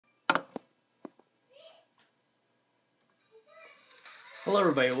Hello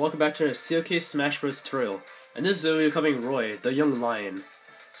everybody, welcome back to the COK Smash Bros. Tutorial. And this is video covering Roy, the young lion.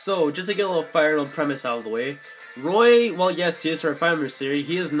 So, just to get a little Fire Emblem premise out of the way, Roy, well yes, he is for a Fire Emblem series,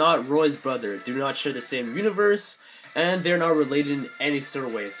 he is not Roy's brother. They do not share the same universe, and they're not related in any sort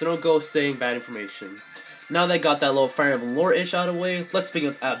of way, so don't go saying bad information. Now that I got that little Fire Emblem lore-ish out of the way, let's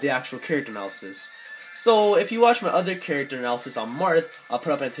begin with the actual character analysis. So, if you watch my other character analysis on Marth, I'll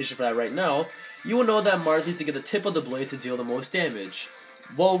put up an annotation for that right now, you will know that Marth needs to get the tip of the blade to deal the most damage.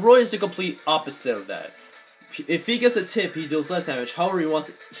 Well, Roy is the complete opposite of that. If he gets a tip, he deals less damage. However,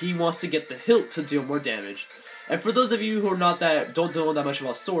 he wants to get the hilt to deal more damage. And for those of you who are don't know that much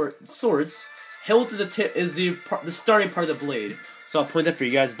about swords, hilt is the starting part of the blade. So I'll point that for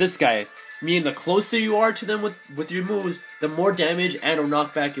you guys. This guy, meaning the closer you are to them with your moves, the more damage and or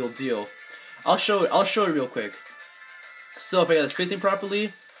knockback you'll deal. I'll show it real quick. So if I get the spacing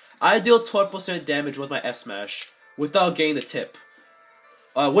properly, I deal 12% damage with my F smash without getting the tip.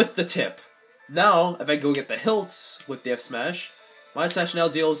 With the tip. Now, if I go get the hilts with the F smash, my smash now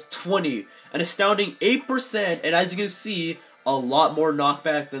deals 20, an astounding 8%, and as you can see, a lot more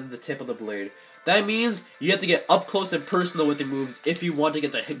knockback than the tip of the blade. That means you have to get up close and personal with your moves if you want to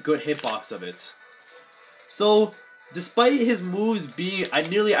get the good hitbox of it. So, despite his moves being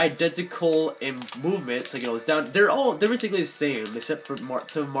nearly identical in movement, so it's down, they're basically the same except for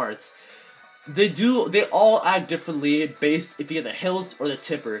Marth's. They all act differently based if you get the hilt or the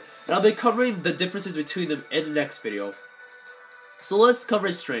tipper, and I'll be covering the differences between them in the next video. So let's cover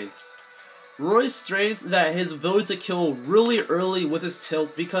his strengths. Roy's strength is that his ability to kill really early with his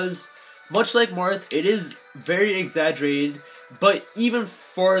tilt, because much like Marth, it is very exaggerated, but even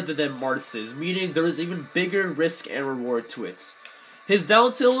farther than Marth's is, meaning there is even bigger risk and reward to it. His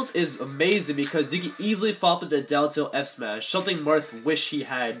down tilt is amazing because you can easily follow up with the down tilt F smash, something Marth wished he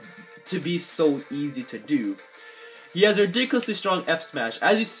had to be so easy to do. He has a ridiculously strong F smash.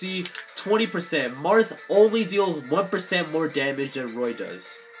 As you see, 20%. Marth only deals 1% more damage than Roy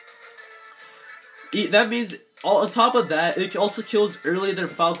does. That means, on top of that, it also kills earlier than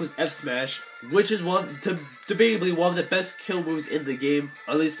Falco's F smash, which is debatably one of the best kill moves in the game,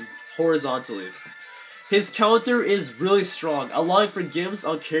 at least horizontally. His counter is really strong, allowing for gimps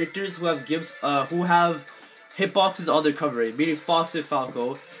on characters who have hitboxes on their covering, meaning Fox and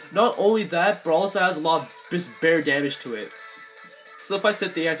Falco. Not only that, but also has a lot of just bare damage to it. So if I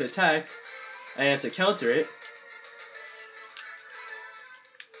set the air to attack, I have to counter it.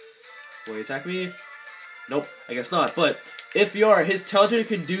 Will he attack me? Nope, I guess not. But if you are, his counter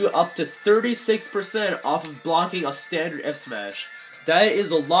can do up to 36% off of blocking a standard F smash. That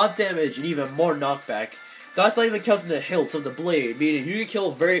is a lot of damage and even more knockback. That's not even counting the hilt of the blade, meaning you can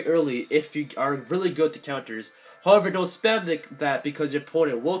kill very early if you are really good at the counters. However, don't spam that because your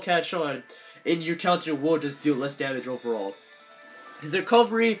opponent will catch on, and your counter will just deal less damage overall. His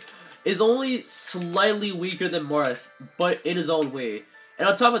recovery is only slightly weaker than Marth, but in his own way. And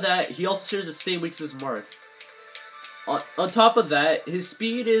on top of that, he also shares the same weakness as Marth. On top of that, his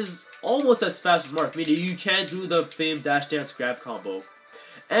speed is almost as fast as Marth, meaning you can't do the famed dash dance grab combo.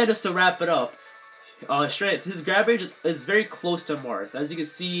 And just to wrap it up, strength, his grab range is very close to Marth. As you can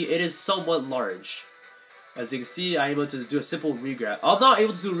see, it is somewhat large. As you can see, I'm able to do a simple regrab. I'm not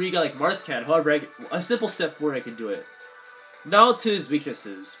able to do a regrab like Marth can, however, a simple step forward I can do it. Now to his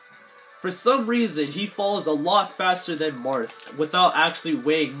weaknesses. For some reason, he falls a lot faster than Marth without actually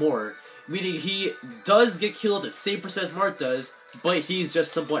weighing more. Meaning he does get killed at the same percent as Marth does, but he's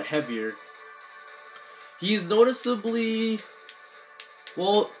just somewhat heavier. He's noticeably...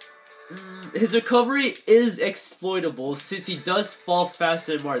 well... his recovery is exploitable since he does fall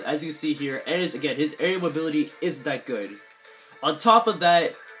faster than Marth, as you can see here, and again, his aerial mobility isn't that good. On top of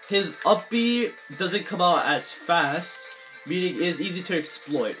that, his up B doesn't come out as fast, meaning it is easy to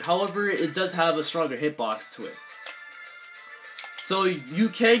exploit. However, it does have a stronger hitbox to it. So you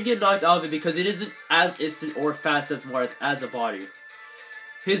can get knocked out of it because it isn't as instant or fast as Marth as a body.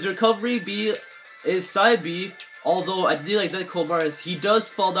 His recovery B is side B. Although, I do like that cool Marth, he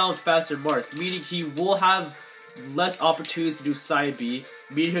does fall down faster than Marth, meaning he will have less opportunities to do side B,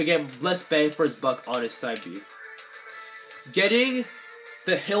 meaning he'll get less bang for his buck on his side B. Getting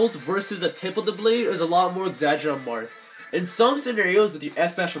the hilt versus the tip of the blade is a lot more exaggerated on Marth. In some scenarios with your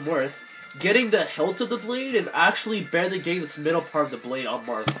S smash on Marth, getting the hilt of the blade is actually better than getting this middle part of the blade on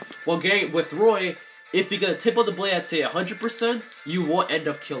Marth. While getting with Roy, if you get the tip of the blade at say 100%, you won't end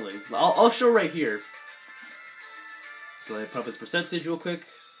up killing. I'll show right here. So let me put up his percentage real quick.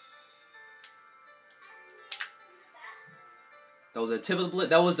 That was a tip of the blade.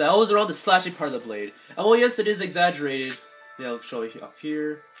 That was around the slashing part of the blade. And well, yes, it is exaggerated. Yeah, I'll show you up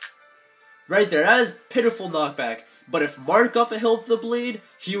here. Right there, that is pitiful knockback. But if Marth got the help of the blade,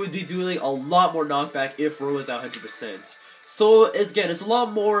 he would be doing a lot more knockback if Roy was at 100%. So again, it's a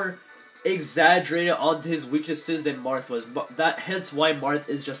lot more exaggerated on his weaknesses than Marth was. Hence why Marth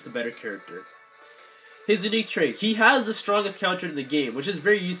is just a better character. His unique trait. He has the strongest counter in the game, which is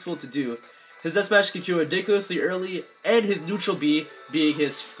very useful to do. His deathmatch can kill ridiculously early, and his neutral B, being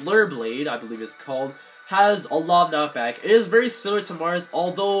his Flare Blade, I believe it's called, has a lot of knockback. It is very similar to Marth,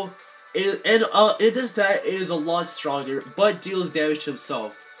 although it is a lot stronger, but deals damage to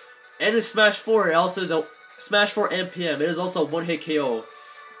himself. And in Smash 4, it also is a Smash 4 NPM. It is also a one-hit KO.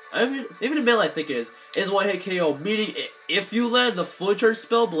 I mean, even in Melee, I think it is one-hit KO, meaning if you land the full charge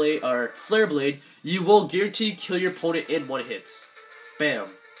Spell Blade, or Flare Blade, you will guarantee kill your opponent in one hit. Bam.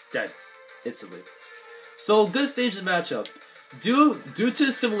 Dead. Instantly. So, good stage of matchup. Due to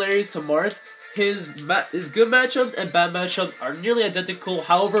the similarities to Marth, his good matchups and bad matchups are nearly identical,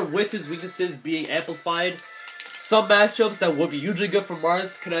 however, with his weaknesses being amplified. Some matchups that would be usually good for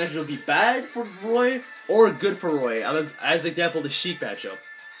Marth could actually be bad for Roy, or good for Roy. As an example, the Sheik matchup.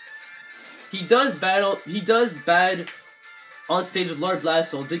 He does bad on stage with Lord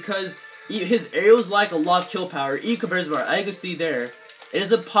Blast Zone because his arrows lack a lot of kill power, even compared to Marth. I can see there. It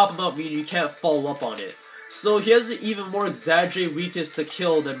doesn't pop him up, meaning you can't follow up on it. So he has an even more exaggerated weakness to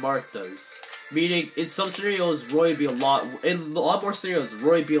kill than Marth does. Meaning, in some scenarios, in a lot more scenarios,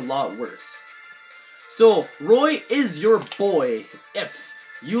 Roy would be a lot worse. So, Roy is your boy if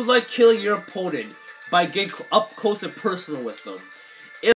you like killing your opponent by getting up close and personal with them.